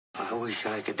I wish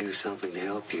I could do something to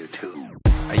help you too.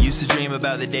 I used to dream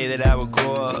about the day that I would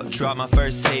grow up, drop my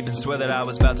first tape and swear that I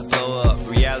was about to blow up.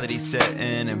 Reality set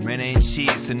in and rent ain't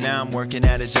cheap, so now I'm working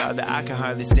at a job that I can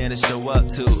hardly stand to show up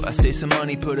to. I save some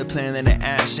money, put a plan into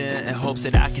action, in hopes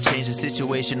that I can change the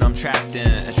situation I'm trapped in.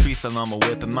 A tree fell on my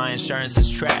whip and my insurance is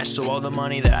trash, so all the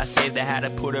money that I saved I had to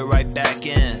put it right back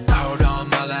in. Out on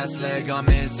my last leg, I'm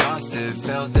exhausted.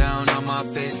 Fell down on my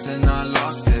face and I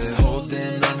lost it.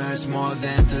 Holding on hurts more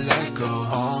than to let go.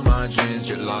 All my dreams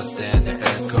get lost in the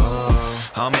echo.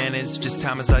 I'll manage, just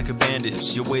time is like a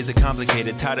bandage. Your ways are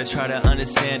complicated, tired to try to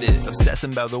understand it.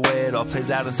 Obsessing about the way it all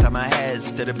plays out inside my head,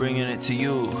 instead of bringing it to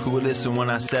you, who would listen when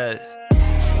I said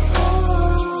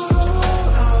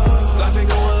Life ain't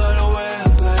going a little way I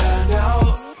planned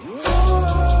out.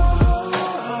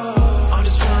 I'm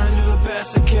just trying to do the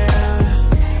best I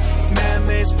can.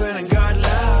 Man-made spinning, God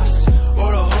laughs,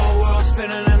 or the whole world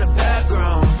spinning in the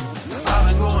background. I've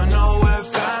been going nowhere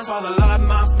fast, while the light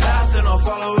my path, and I'll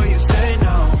follow what you say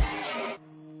now.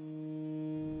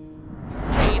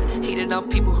 Hating on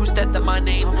people who stepped on my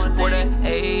name, more than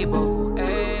able.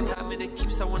 Time to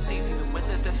keep someone sees even when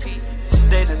there's defeat. Some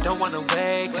days I don't wanna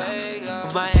wake up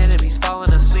when my enemy's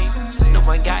falling asleep. No,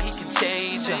 my God, he can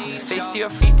change you. Face to your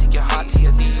feet, take your heart to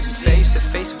your knees. Face to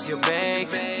face with your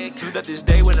maker. Through that this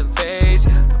day when I'm phased.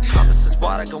 I promise this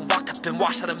water gon' walk up and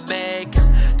wash out a make.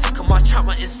 Took on my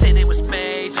trauma and sin, it was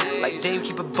major. Like Dave,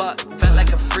 keep a buck, felt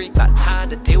like a freak. About time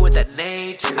to deal with that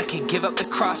nature. I can't give up the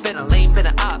cross, been a lame, been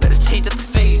a op. Better change up the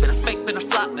phase, been a fake, been a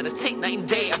flop. Better take night and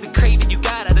day, I've been craving you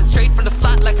got it. And straight from the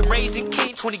flat like I'm raising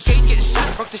Cain. 20 gauge getting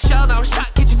shot, broke the shell, now I'm shot.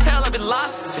 Can't you tell I've been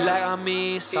lost? Feel like I'm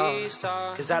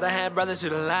Esau, cause I done had brothers who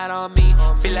done lied on me.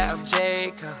 Feel like I'm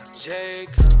Jacob,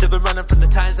 still been running from the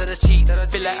times that I cheat.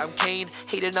 Feel like I'm Cain,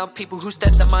 hating on people who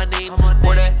stepped on my name.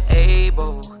 More than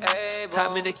able,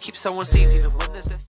 time to keep someone sees even when there's